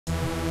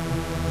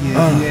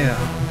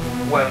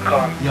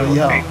Welcome to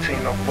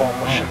 18 of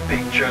Motion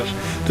Pictures.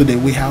 Today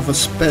we have a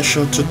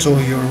special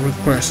tutorial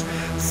request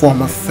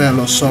from a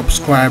fellow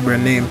subscriber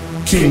named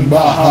King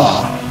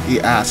Baha. He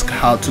asked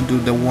how to do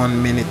the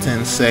 1 minute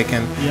 10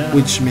 second,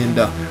 which means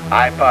the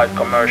Ipod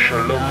Commercial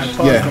looks.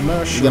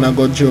 You're gonna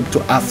go jump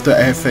to After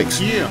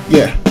Effects.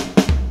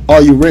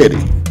 Are you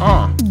ready?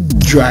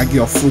 Drag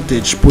your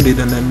footage, put it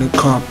in a new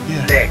comp.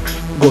 Next,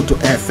 go to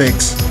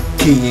FX,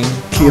 keying,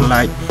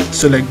 Keylight,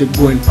 select the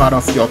green part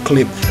of your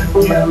clip.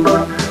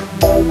 Remember,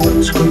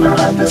 always gonna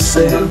have the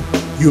same.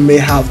 You may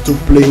have to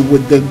play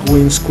with the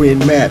green screen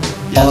matte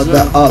or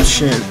the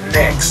option.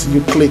 Next,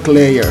 You click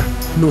layer,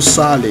 no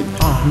solid,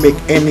 make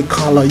any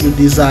color you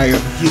desire.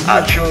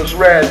 I choose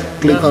red.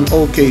 Click on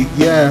OK,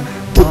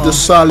 put the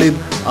solid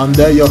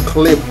under your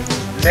clip.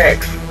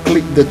 Next,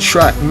 Click the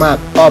track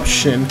matte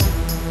option,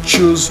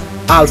 choose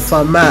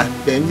alpha matte,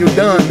 then you're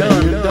done.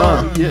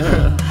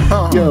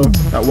 Yo,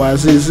 that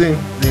was easy.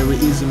 Very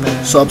easy,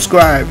 man.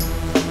 Subscribe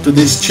to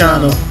this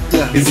channel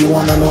if you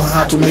wanna know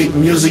how to make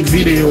music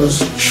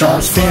videos,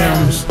 short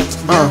films,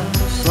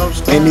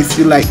 and if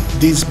you like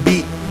this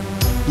beat,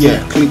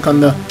 click on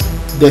the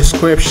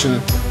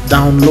description,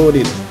 download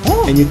it,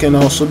 and you can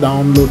also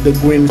download the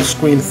green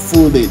screen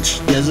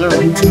footage. Yes, sir.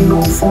 18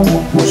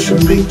 of Motion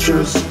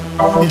Pictures.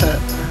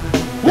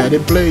 Let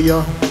it play,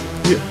 y'all.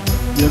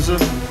 Yes, sir.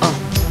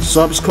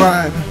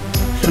 Subscribe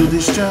To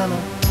this channel.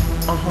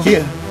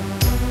 Yeah.